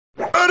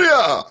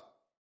Area!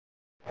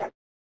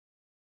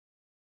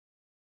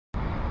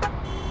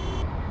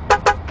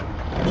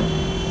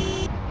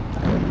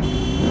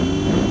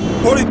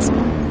 Hold it!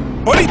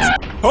 Hold it!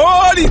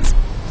 Hold it!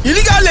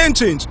 Illegal lane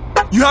change!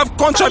 You have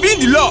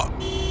contravened the law!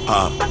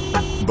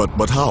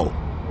 But how?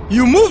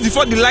 You moved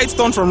before the lights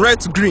turned from red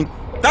to green.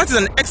 That is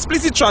an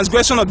explicit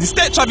transgression of the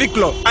state traffic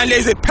law, and there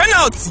is a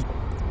penalty!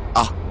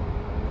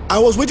 I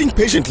was waiting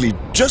patiently,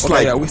 just okay,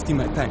 like... you're wasting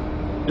my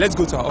time. Let's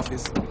go to our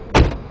office.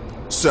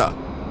 Sir,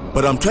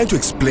 but I'm trying to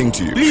explain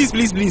to you.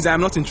 Please, I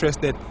am not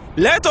interested.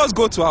 Let us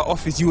go to our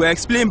office. You will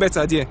explain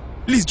better there.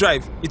 Please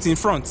drive. It's in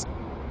front.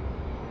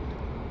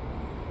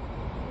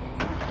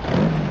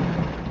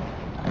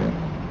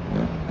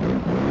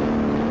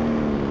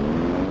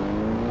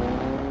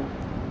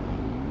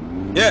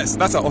 Yes,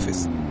 that's our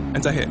office.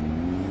 Enter here.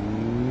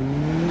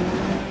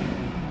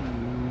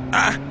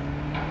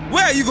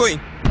 Where are you going?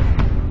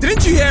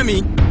 Didn't you hear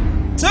me?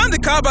 Turn the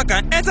car back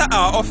and enter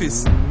our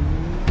office.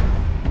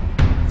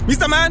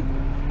 Mr. Man,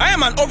 I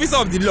am an officer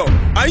of the law,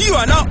 and you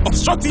are now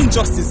obstructing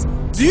justice.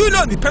 Do you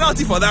know the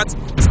penalty for that?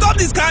 Stop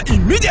this car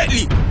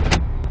immediately!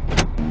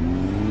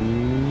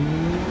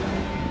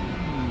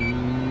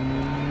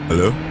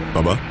 Hello,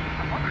 Baba?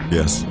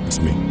 Yes, it's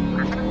me.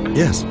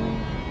 Yes,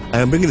 I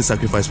am bringing the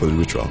sacrifice for the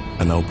ritual,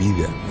 and I'll be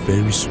there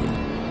very soon.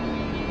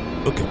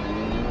 Okay.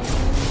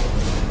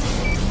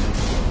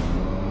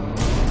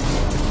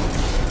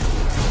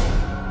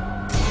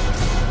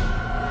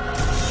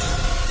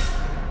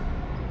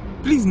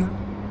 Please now.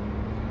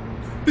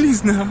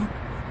 Please now.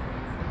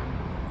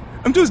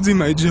 I'm just doing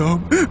my job.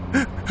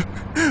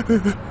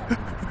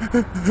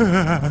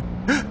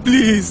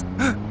 Please.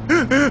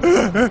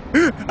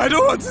 I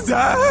don't want to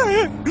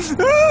die.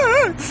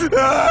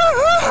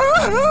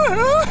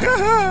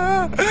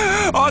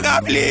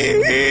 Oga,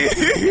 please.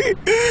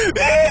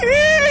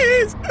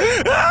 Please.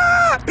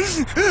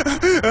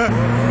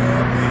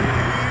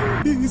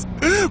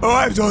 My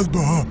wife just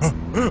born.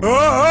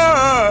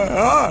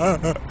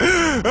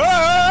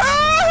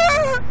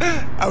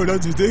 I will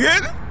not do it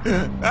again.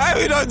 I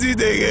will not do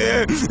it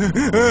again.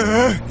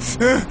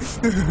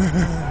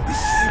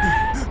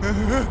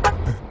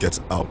 Get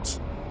out.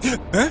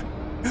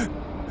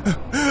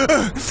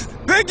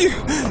 Thank you.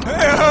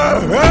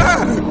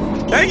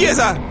 Thank you,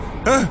 sir.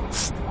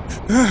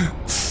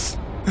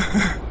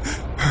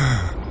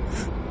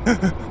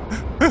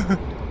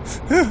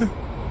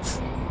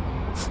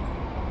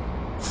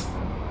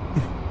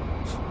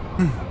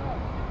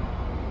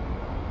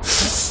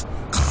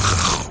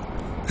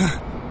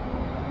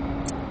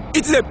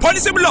 It is a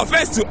punishable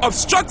offense to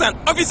obstruct an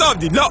officer of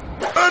the law.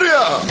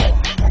 Area!